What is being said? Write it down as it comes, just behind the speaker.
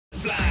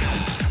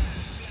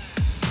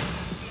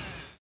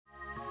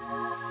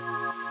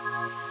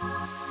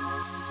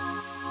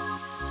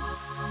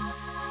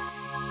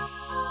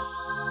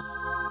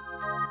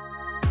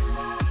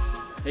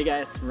Hey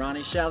guys,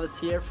 Ronnie Chavez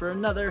here for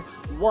another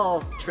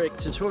wall trick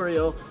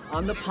tutorial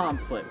on the palm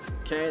flip.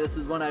 Okay, this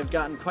is one I've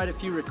gotten quite a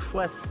few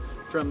requests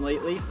from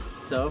lately,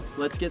 so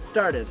let's get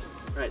started.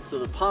 Alright, so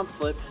the palm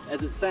flip,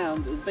 as it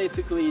sounds, is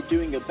basically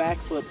doing a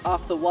backflip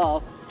off the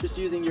wall just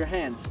using your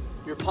hands,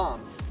 your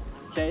palms.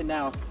 Okay,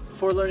 now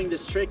before learning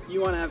this trick,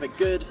 you want to have a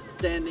good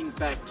standing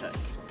back tuck.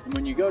 And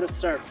when you go to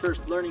start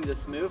first learning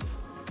this move,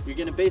 you're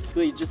going to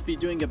basically just be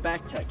doing a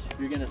back tuck.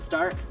 You're going to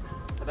start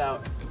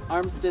about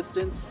arm's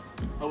distance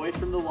away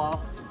from the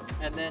wall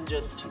and then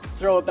just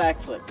throw a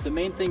backflip. The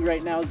main thing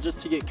right now is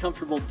just to get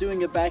comfortable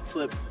doing a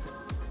backflip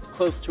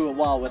close to a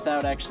wall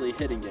without actually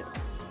hitting it.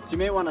 So you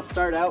may want to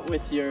start out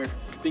with your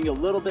being a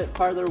little bit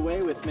farther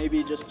away with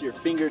maybe just your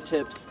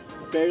fingertips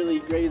barely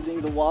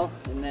grazing the wall,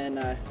 and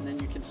then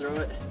you can throw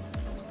it.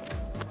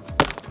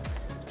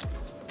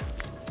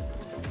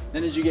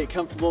 Then as you get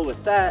comfortable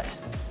with that,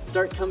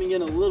 start coming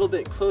in a little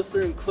bit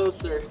closer and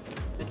closer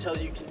until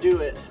you can do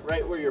it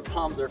right where your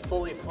palms are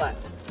fully flat.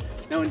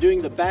 Now when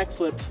doing the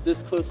backflip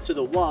this close to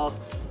the wall,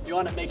 you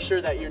want to make sure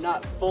that you're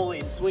not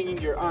fully swinging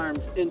your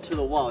arms into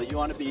the wall. You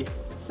want to be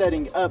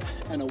setting up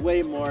and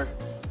away more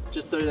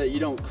just so that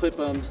you don't clip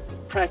them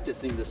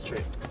practicing this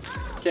trick.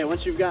 Okay,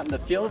 once you've gotten the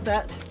feel of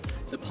that,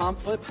 the palm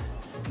flip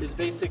is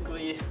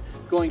basically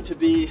going to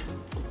be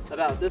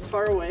about this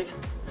far away,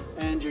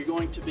 and you're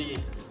going to be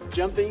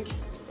jumping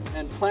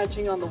and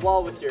planting on the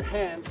wall with your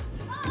hands,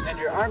 and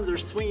your arms are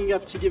swinging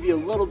up to give you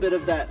a little bit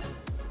of that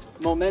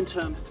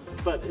momentum,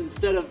 but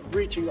instead of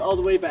reaching all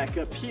the way back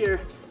up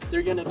here,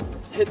 they're gonna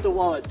hit the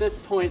wall at this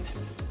point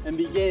and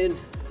begin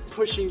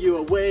pushing you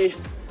away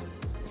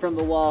from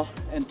the wall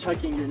and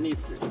tucking your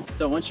knees through.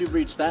 So once you've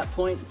reached that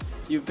point,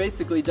 you've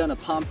basically done a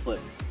palm flip.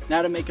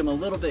 Now to make them a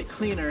little bit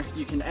cleaner,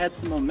 you can add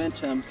some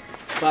momentum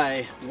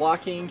by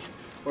walking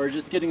or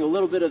just getting a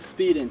little bit of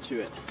speed into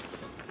it.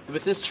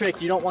 With this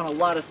trick, you don't want a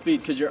lot of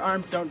speed because your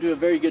arms don't do a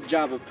very good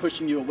job of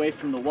pushing you away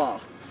from the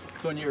wall.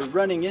 So when you're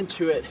running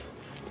into it,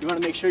 you want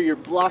to make sure you're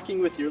blocking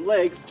with your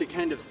legs to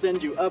kind of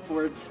send you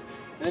upwards,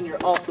 and then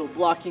you're also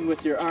blocking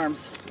with your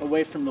arms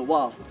away from the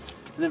wall.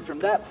 And then from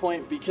that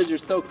point, because you're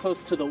so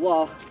close to the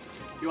wall,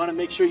 you want to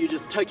make sure you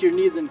just tuck your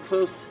knees in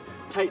close,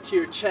 tight to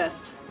your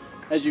chest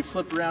as you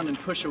flip around and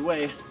push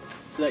away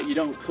so that you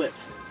don't clip.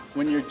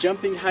 When you're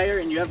jumping higher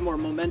and you have more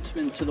momentum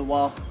into the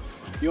wall,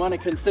 you want to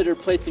consider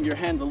placing your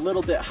hands a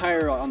little bit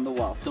higher on the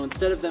wall. So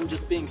instead of them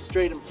just being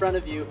straight in front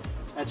of you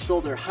at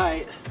shoulder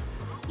height,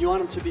 you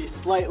want them to be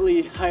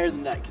slightly higher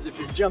than that, because if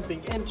you're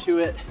jumping into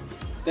it,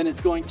 then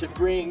it's going to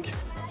bring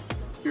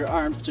your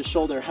arms to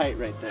shoulder height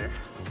right there.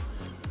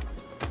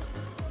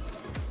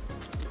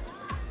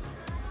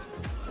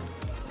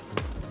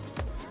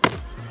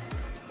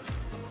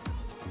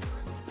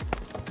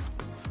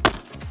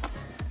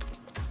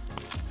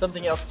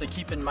 Something else to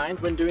keep in mind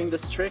when doing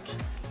this trick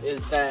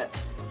is that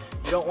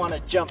you don't want to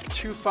jump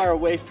too far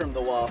away from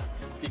the wall,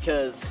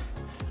 because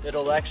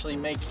it'll actually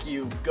make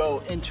you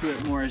go into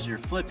it more as you're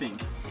flipping.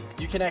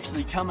 You can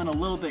actually come in a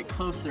little bit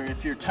closer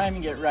if you're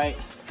timing it right.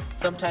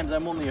 Sometimes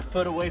I'm only a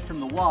foot away from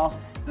the wall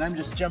and I'm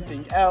just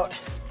jumping out,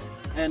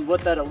 and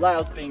what that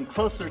allows, being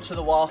closer to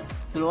the wall,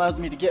 is it allows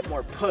me to get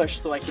more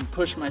push so I can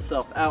push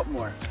myself out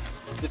more.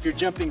 If you're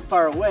jumping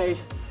far away,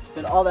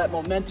 then all that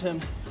momentum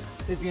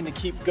is going to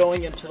keep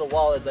going into the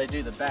wall as I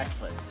do the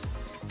backflip.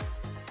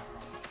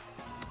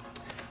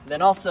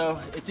 Then also,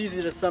 it's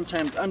easy to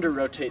sometimes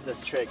under-rotate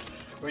this trick,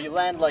 where you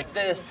land like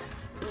this,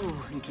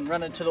 and can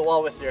run into the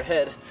wall with your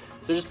head.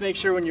 So just make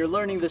sure when you're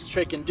learning this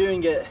trick and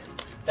doing it,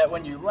 that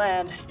when you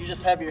land, you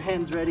just have your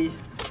hands ready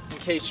in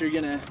case you're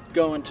gonna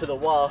go into the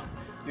wall.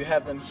 You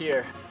have them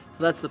here.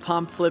 So that's the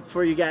palm flip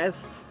for you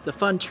guys. It's a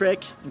fun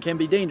trick and can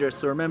be dangerous,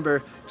 so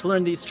remember to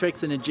learn these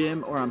tricks in a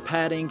gym or on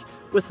padding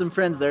with some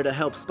friends there to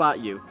help spot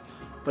you.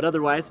 But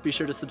otherwise, be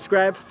sure to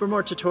subscribe for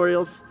more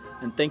tutorials,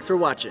 and thanks for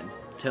watching.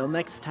 Till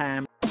next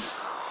time.